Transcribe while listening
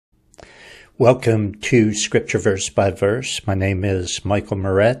Welcome to Scripture Verse by Verse. My name is Michael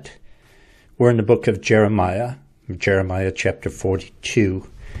Moret. We're in the book of Jeremiah chapter 42,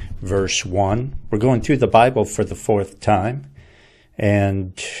 verse 1. We're going through the Bible for the fourth time,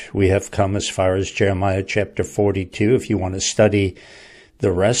 and we have come as far as Jeremiah chapter 42. If you want to study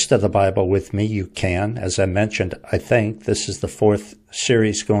the rest of the Bible with me, you can. As I mentioned, I think this is the fourth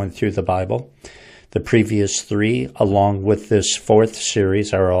series going through the Bible. The previous three, along with this fourth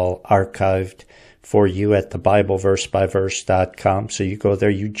series, are all archived for you at thebibleversebyverse.com. So you go there,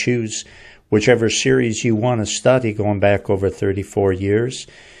 you choose whichever series you want to study, going back over 34 years.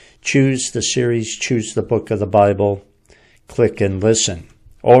 Choose the series, choose the book of the Bible, click and listen.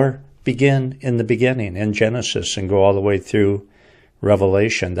 Or begin in the beginning, in Genesis, and go all the way through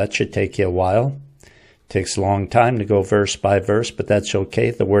Revelation. That should take you a while. It takes a long time to go verse by verse, but that's okay.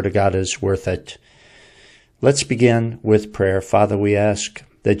 The Word of God is worth it. Let's begin with prayer. Father, we ask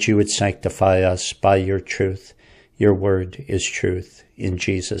that you would sanctify us by your truth. Your word is truth. In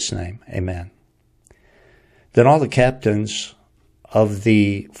Jesus' name, amen. Then all the captains of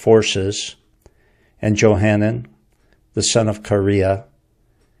the forces, and Johanan, the son of Kareah,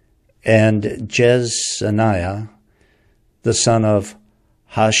 and Jezaniah, the son of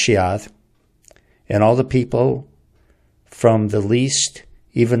Hashiath, and all the people from the least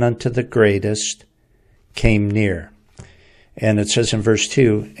even unto the greatest, came near. And it says in verse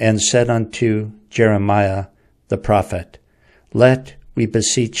 2, and said unto Jeremiah the prophet, let, we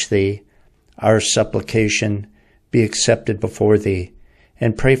beseech thee, our supplication be accepted before thee,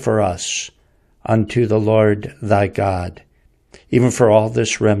 and pray for us unto the Lord thy God, even for all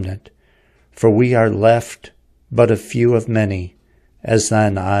this remnant, for we are left but a few of many, as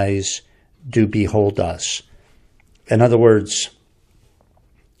thine eyes do behold us. In other words,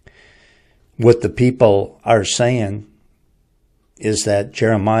 what the people are saying is that,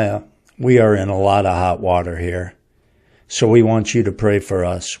 Jeremiah, we are in a lot of hot water here, so we want you to pray for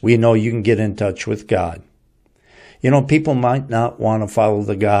us. We know you can get in touch with God. You know, people might not want to follow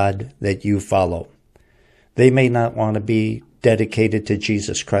the God that you follow. They may not want to be dedicated to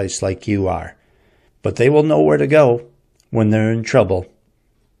Jesus Christ like you are, but they will know where to go when they're in trouble.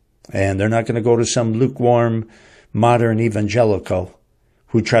 And they're not going to go to some lukewarm, modern evangelical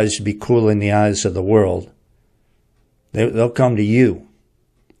who tries to be cool in the eyes of the world. They'll come to you.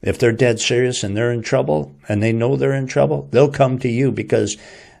 If they're dead serious and they're in trouble, and they know they're in trouble, they'll come to you because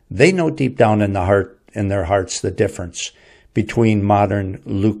they know deep down in their hearts, the difference between modern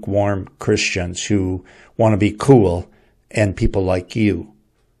lukewarm Christians who want to be cool and people like you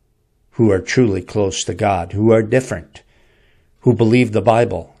who are truly close to God, who are different, who believe the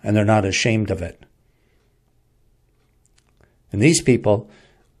Bible and they're not ashamed of it. And these people,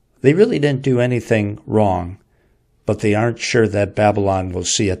 they really didn't do anything wrong, but they aren't sure that Babylon will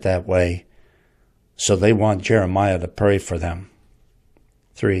see it that way. So they want Jeremiah to pray for them.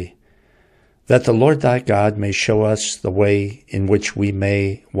 3, that the Lord thy God may show us the way in which we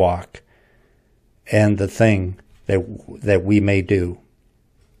may walk, and the thing that we may do.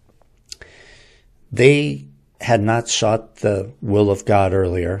 They had not sought the will of God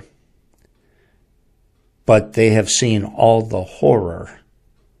earlier, but they have seen all the horror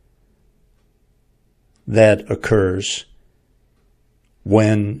that occurs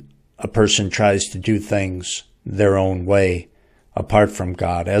when a person tries to do things their own way apart from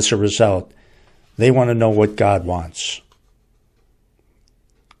God. As a result, they want to know what God wants.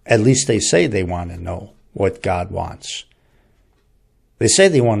 At least they say they want to know what God wants. They say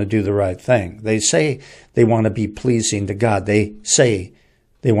they want to do the right thing. They say they want to be pleasing to God. They say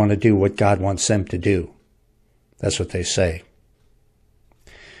they want to do what God wants them to do. That's what they say.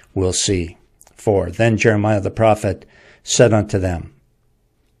 We'll see. 4, then Jeremiah the prophet said unto them,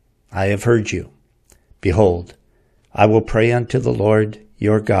 I have heard you. Behold, I will pray unto the Lord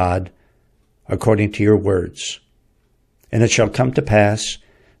your God according to your words. And it shall come to pass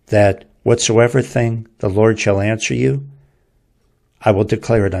that whatsoever thing the Lord shall answer you, I will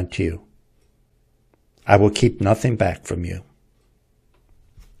declare it unto you. I will keep nothing back from you.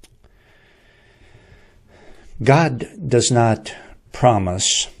 God does not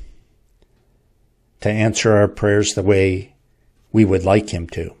promise to answer our prayers the way we would like him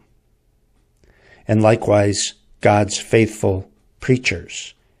to. And likewise, God's faithful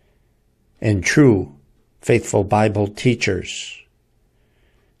preachers and true faithful Bible teachers,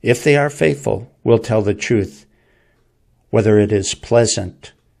 if they are faithful, will tell the truth, whether it is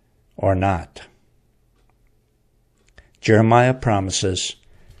pleasant or not. Jeremiah promises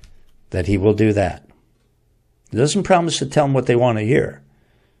that he will do that. He doesn't promise to tell them what they want to hear.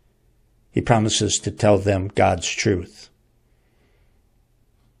 He promises to tell them God's truth.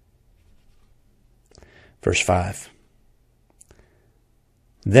 Verse 5.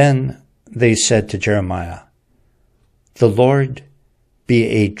 Then they said to Jeremiah, "The Lord be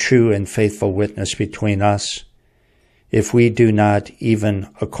a true and faithful witness between us, if we do not even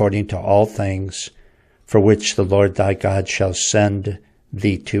according to all things for which the Lord thy God shall send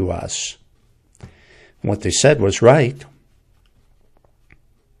thee to us." What they said was right,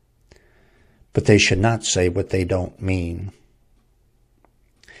 but they should not say what they don't mean.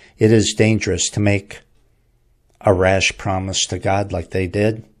 It is dangerous to make a rash promise to God like they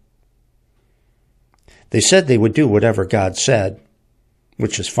did. They said they would do whatever God said,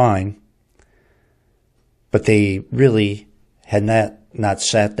 which is fine, but they really had not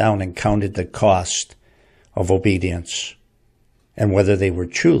sat down and counted the cost of obedience and whether they were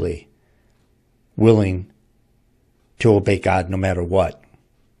truly willing to obey God no matter what.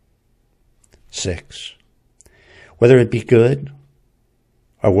 6. Whether it be good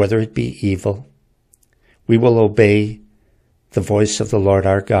or whether it be evil, we will obey the voice of the Lord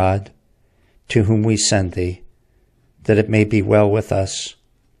our God, to whom we send thee, that it may be well with us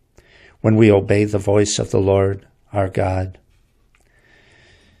when we obey the voice of the Lord our God.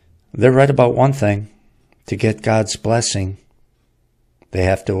 They're right about one thing. To get God's blessing, they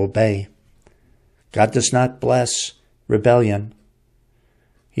have to obey. God does not bless rebellion.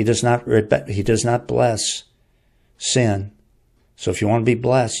 He does not bless sin. So if you want to be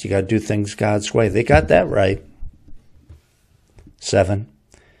blessed, you got to do things God's way. They got that right. 7.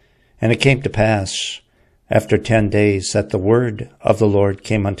 And it came to pass after 10 days that the word of the Lord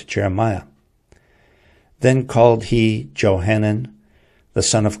came unto Jeremiah. Then called he Johanan, the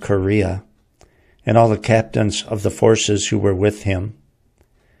son of Kareah, and all the captains of the forces who were with him,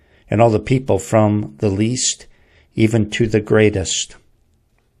 and all the people from the least even to the greatest.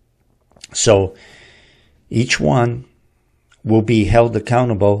 So each one will be held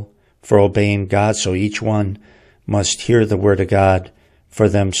accountable for obeying God, so each one must hear the word of God for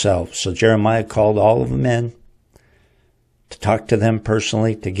themselves. So Jeremiah called all of them in to talk to them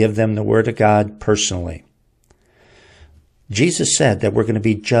personally, to give them the word of God personally. Jesus said that we're going to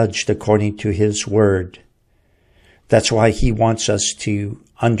be judged according to his word. That's why he wants us to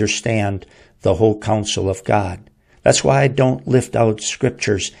understand the whole counsel of God. That's why I don't lift out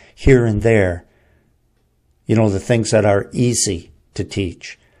scriptures here and there. You know, the things that are easy to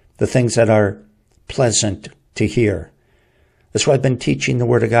teach, the things that are pleasant to hear. That's why I've been teaching the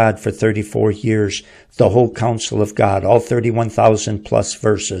Word of God for 34 years, the whole counsel of God, all 31,000 plus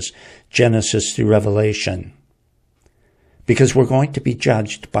verses, Genesis through Revelation. Because we're going to be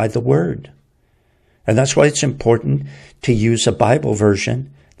judged by the Word. And that's why it's important to use a Bible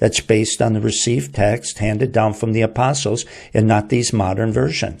version that's based on the received text handed down from the apostles and not these modern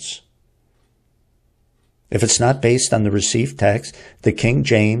versions. If it's not based on the received text, the King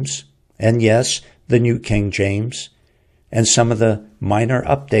James, and yes, the New King James, and some of the minor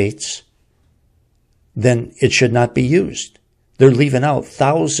updates, then it should not be used. They're leaving out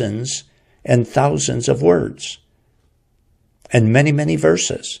thousands and thousands of words and many, many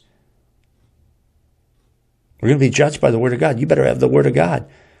verses. We're going to be judged by the Word of God. You better have the Word of God.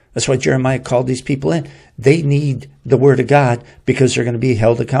 That's why Jeremiah called these people in. They need the Word of God because they're going to be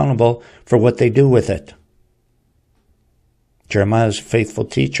held accountable for what they do with it. Jeremiah is a faithful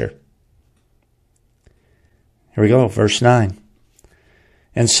teacher. Here we go, verse 9.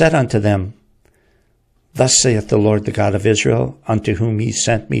 And said unto them, Thus saith the Lord, the God of Israel, unto whom he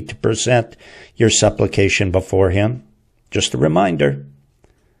sent me to present your supplication before him. Just a reminder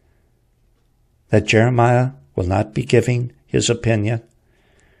that Jeremiah will not be giving his opinion.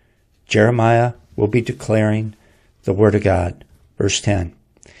 Jeremiah will be declaring the word of God. Verse 10.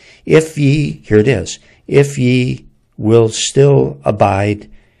 If ye, here it is, if ye will still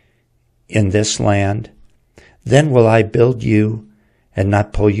abide in this land, then will I build you and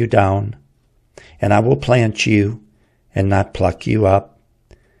not pull you down, and I will plant you and not pluck you up.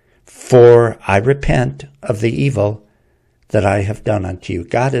 For I repent of the evil that I have done unto you.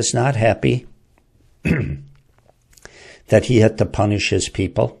 God is not happy that he had to punish his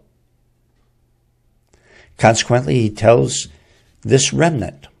people. Consequently, he tells this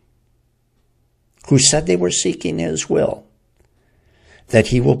remnant, who said they were seeking his will, that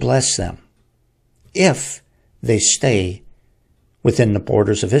he will bless them if they stay within the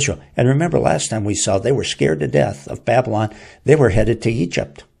borders of Israel. And remember, last time we saw they were scared to death of Babylon. They were headed to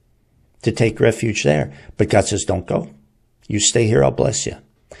Egypt to take refuge there. But God says, don't go. You stay here, I'll bless you.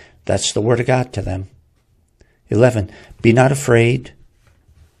 That's the word of God to them. 11, be not afraid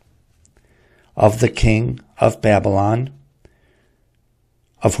of the king of Babylon,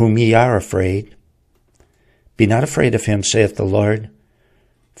 of whom ye are afraid. Be not afraid of him, saith the Lord,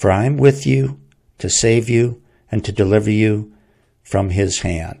 for I am with you to save you and to deliver you from his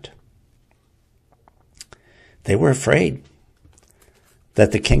hand. They were afraid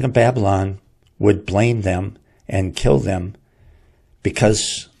that the king of Babylon would blame them and kill them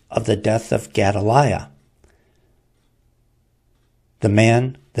because of the death of Gedaliah, the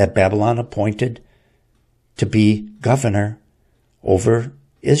man that Babylon appointed to be governor over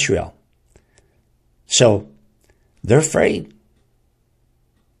Israel. So they're afraid.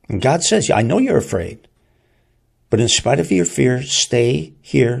 And God says, I know you're afraid, but in spite of your fear, stay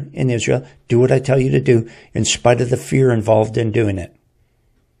here in Israel. Do what I tell you to do, in spite of the fear involved in doing it.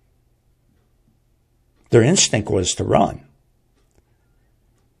 Their instinct was to run.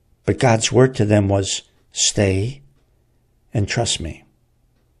 But God's word to them was, stay and trust me.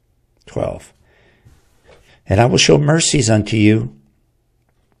 12. And I will show mercies unto you,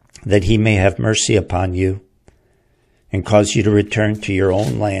 that he may have mercy upon you, and cause you to return to your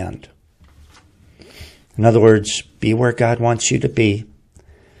own land. In other words, be where God wants you to be,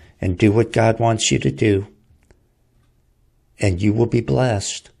 and do what God wants you to do, and you will be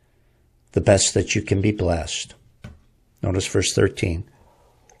blessed, the best that you can be blessed. Notice verse 13.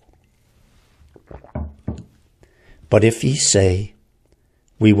 But if ye say,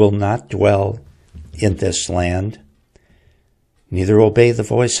 we will not dwell in this land, neither obey the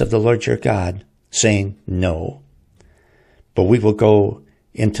voice of the Lord your God, saying, no, but we will go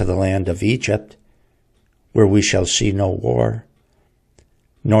into the land of Egypt, where we shall see no war,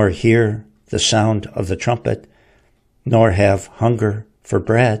 nor hear the sound of the trumpet, nor have hunger for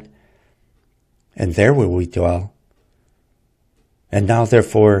bread, and there will we dwell. And now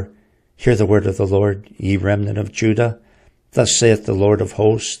therefore hear the word of the Lord, ye remnant of Judah. Thus saith the Lord of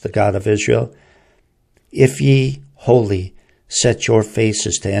hosts, the God of Israel, if ye wholly set your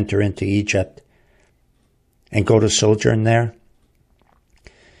faces to enter into Egypt, and go to sojourn there,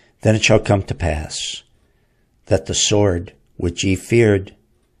 then it shall come to pass that the sword which ye feared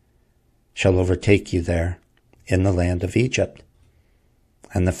shall overtake you there in the land of Egypt,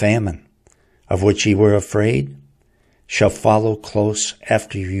 and the famine of which ye were afraid shall follow close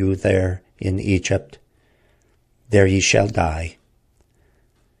after you there in Egypt. There ye shall die.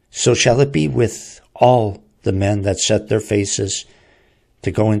 So shall it be with all the men that set their faces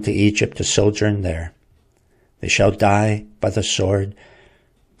to go into Egypt to sojourn there. They shall die by the sword,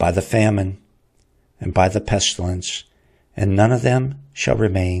 by the famine, and by the pestilence, and none of them shall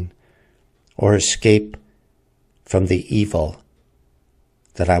remain or escape from the evil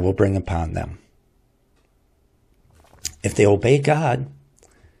that I will bring upon them. If they obey God,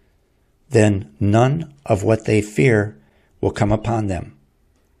 then none of what they fear will come upon them.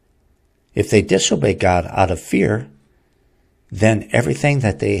 If they disobey God out of fear, then everything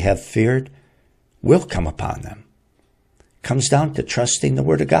that they have feared will come upon them. Comes down to trusting the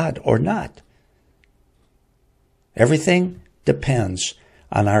word of God or not. Everything depends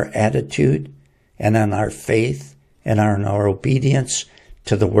on our attitude and on our faith and on our obedience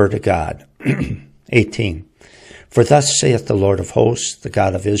to the word of God. 18. For thus saith the Lord of hosts, the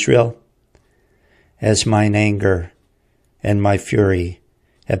God of Israel, as mine anger and my fury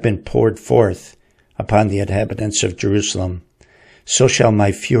have been poured forth upon the inhabitants of Jerusalem, so shall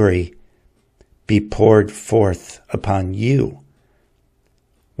my fury be poured forth upon you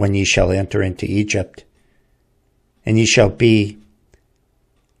when ye shall enter into Egypt, and ye shall be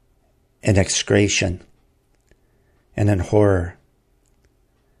an execration and an horror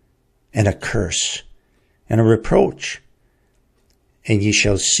and a curse and a reproach, and ye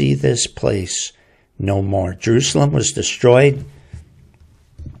shall see this place no more. Jerusalem was destroyed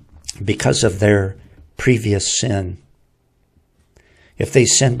because of their previous sin. If they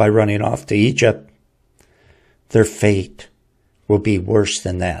sin by running off to Egypt, their fate will be worse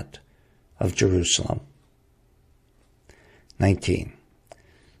than that of Jerusalem. 19.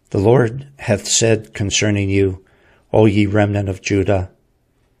 The Lord hath said concerning you, O ye remnant of Judah,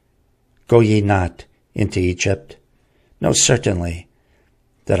 go ye not into Egypt. Know certainly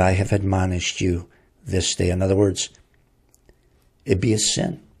that I have admonished you this day. In other words, it'd be a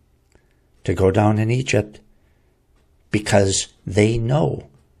sin to go down in Egypt, because they know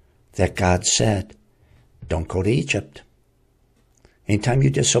that God said, don't go to Egypt. Anytime you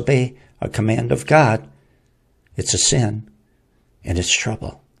disobey a command of God, it's a sin and it's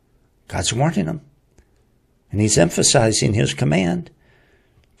trouble. God's warning them, and he's emphasizing his command.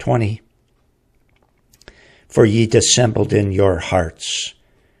 20. For ye dissembled in your hearts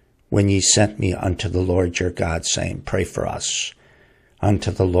when ye sent me unto the Lord your God, saying, pray for us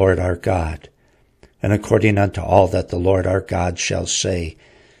unto the Lord our God, and according unto all that the Lord our God shall say,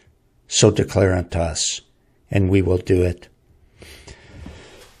 so declare unto us, and we will do it.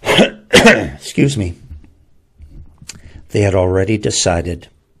 excuse me, they had already decided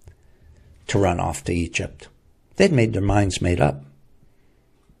to run off to Egypt. They'd made their minds made up.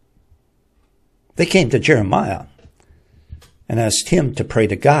 They came to Jeremiah and asked him to pray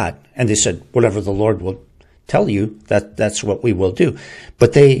to God. And they said, whatever the Lord will tell you, that's what we will do.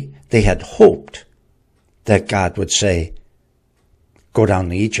 But they had hoped that God would say, go down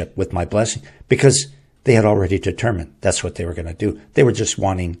to Egypt with my blessing, because they had already determined that's what they were going to do. They were just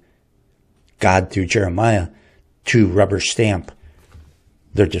wanting God through Jeremiah to rubber stamp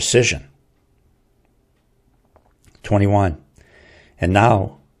their decision. 21. And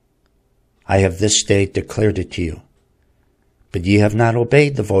now I have this day declared it to you, but ye have not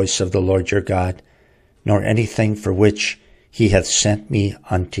obeyed the voice of the Lord your God, nor anything for which he hath sent me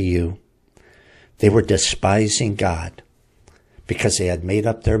unto you. They were despising God because they had made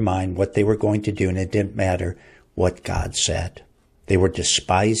up their mind what they were going to do, and it didn't matter what God said. They were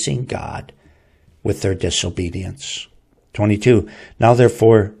despising God with their disobedience. 22. Now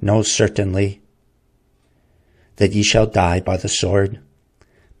therefore know certainly that ye shall die by the sword,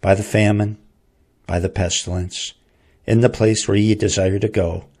 by the famine, by the pestilence, in the place where ye desire to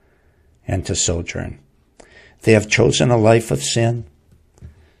go and to sojourn. They have chosen a life of sin.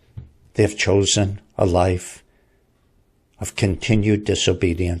 They have chosen a life of continued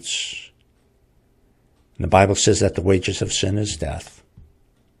disobedience. And the Bible says that the wages of sin is death.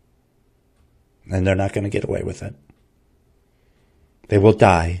 And they're not going to get away with it. They will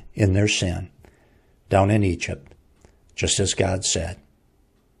die in their sin down in Egypt, just as God said.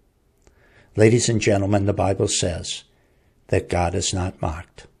 Ladies and gentlemen, the Bible says that God is not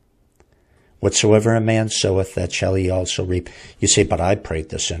mocked. Whatsoever a man soweth, that shall he also reap. You say, but I prayed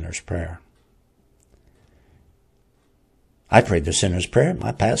the sinner's prayer. I prayed the sinner's prayer.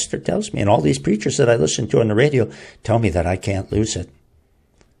 My pastor tells me, and all these preachers that I listen to on the radio tell me that I can't lose it.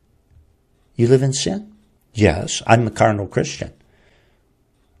 You live in sin? Yes, I'm a carnal Christian.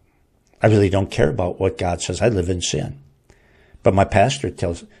 I really don't care about what God says. I live in sin. But my pastor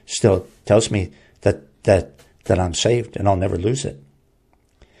still tells me that I'm saved and I'll never lose it.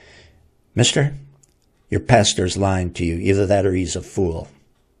 Mister, your pastor's lying to you. Either that or he's a fool.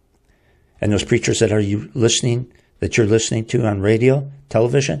 And those preachers that you're listening to on radio,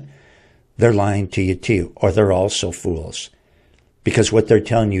 television, they're lying to you too, or they're also fools, because what they're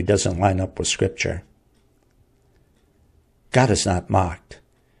telling you doesn't line up with Scripture. God is not mocked.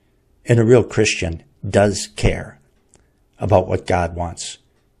 And a real Christian does care about what God wants.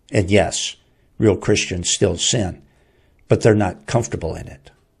 And yes, real Christians still sin, but they're not comfortable in it.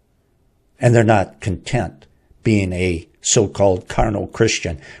 And they're not content being a so-called carnal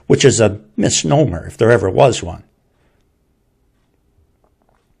Christian, which is a misnomer if there ever was one.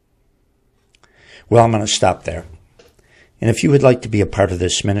 Well, I'm going to stop there. And if you would like to be a part of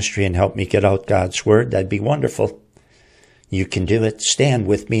this ministry and help me get out God's Word, that'd be wonderful. You can do it. Stand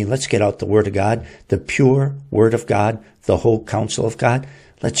with me. Let's get out the Word of God, the pure Word of God, the whole counsel of God.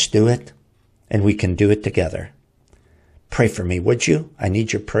 Let's do it, and we can do it together. Pray for me, would you? I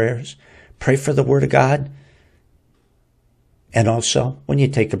need your prayers. Pray for the Word of God. And also, when you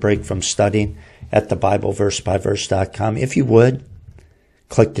take a break from studying at thebibleversebyverse.com, if you would,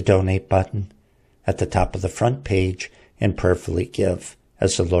 click the donate button at the top of the front page and prayerfully give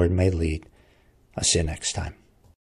as the Lord may lead. I'll see you next time.